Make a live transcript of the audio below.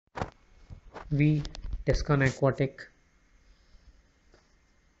We, TESCON AQUA TECH,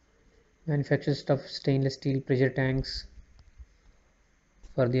 manufactures tough stainless steel pressure tanks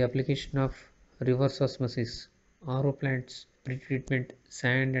for the application of reverse osmosis, RO plants, pretreatment,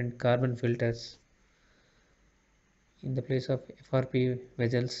 sand and carbon filters in the place of FRP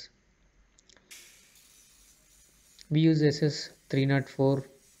vessels. We use SS 304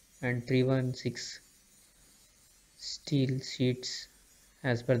 and 316 steel sheets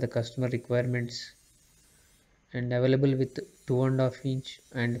as per the customer requirements and available with 2.5 inch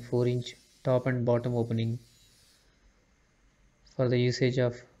and 4-inch top and bottom opening for the usage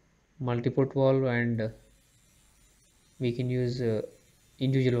of multi-port valve, and we can use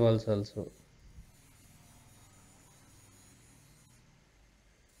individual valves also.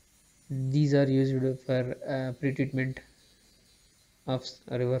 These are used for pre-treatment of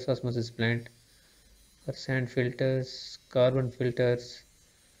reverse osmosis plant, for sand filters, carbon filters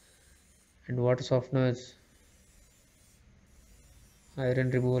and water softeners,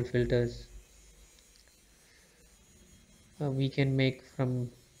 iron removal filters. We can make from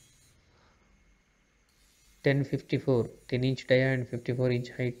 10-54 10-inch dia and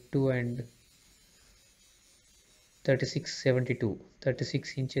 54-inch height to, and 36-72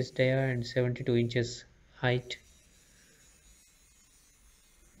 36 inches dia and 72 inches height.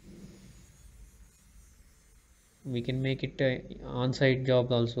 We can make it on-site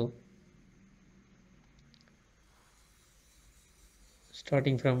job also,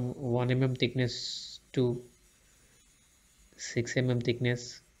 starting from 1 mm thickness to 6 mm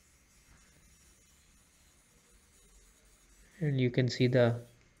thickness, and you can see the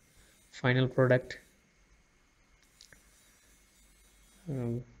final product.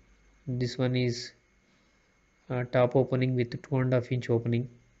 This one is top opening with 2.5 inch opening,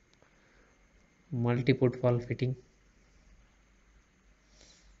 multi-port valve fitting.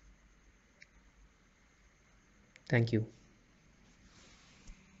 Thank you.